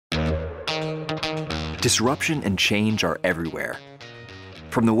Disruption and change are everywhere.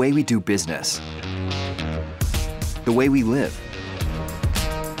 From the way we do business, the way we live,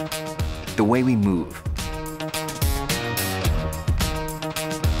 the way we move.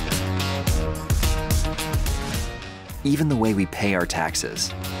 Even the way we pay our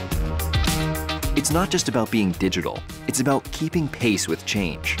taxes. It's not just about being digital, it's about keeping pace with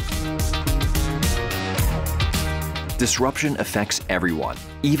change. Disruption affects everyone,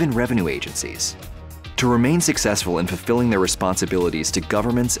 even revenue agencies. To remain successful in fulfilling their responsibilities to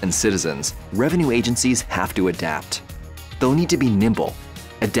governments and citizens, revenue agencies have to adapt. They'll need to be nimble,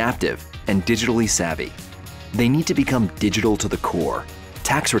 adaptive, and digitally savvy. They need to become digital to the core.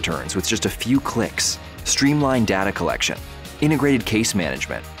 Tax returns with just a few clicks, streamlined data collection, integrated case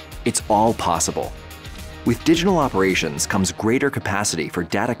management. It's all possible. With digital operations comes greater capacity for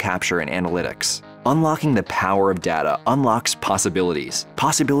data capture and analytics. Unlocking the power of data unlocks possibilities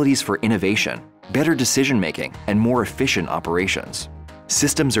for innovation, better decision-making, and more efficient operations.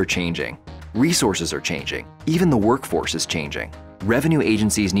 Systems are changing, resources are changing, even the workforce is changing. Revenue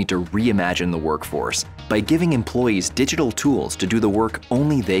agencies need to reimagine the workforce by giving employees digital tools to do the work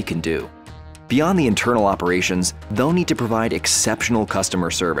only they can do. Beyond the internal operations, they'll need to provide exceptional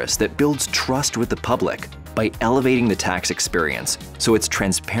customer service that builds trust with the public by elevating the tax experience so it's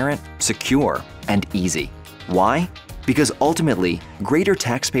transparent, secure, and easy. Why? Because ultimately, greater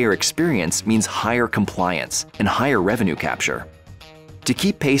taxpayer experience means higher compliance and higher revenue capture. To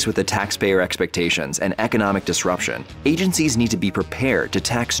keep pace with the taxpayer expectations and economic disruption, agencies need to be prepared to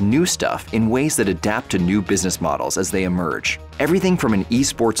tax new stuff in ways that adapt to new business models as they emerge. Everything from an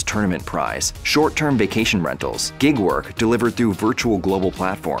esports tournament prize, short-term vacation rentals, gig work delivered through virtual global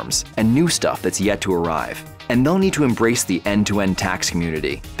platforms, and new stuff that's yet to arrive. And they'll need to embrace the end-to-end tax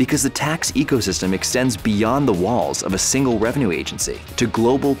community because the tax ecosystem extends beyond the walls of a single revenue agency to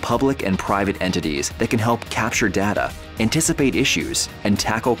global public and private entities that can help capture data, anticipate issues, and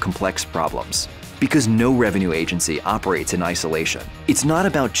tackle complex problems. Because no revenue agency operates in isolation. It's not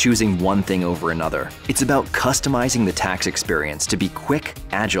about choosing one thing over another. It's about customizing the tax experience to be quick,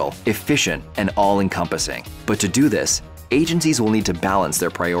 agile, efficient, and all-encompassing. But to do this, agencies will need to balance their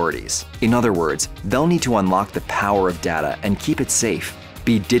priorities. In other words, they'll need to unlock the power of data and keep it safe,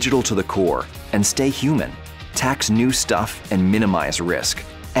 be digital to the core, and stay human. Tax new stuff and minimize risk.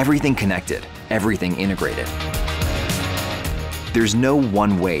 Everything connected, everything integrated. There's no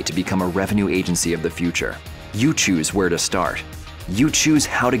one way to become a revenue agency of the future. You choose where to start. You choose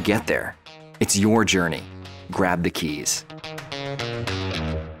how to get there. It's your journey. Grab the keys.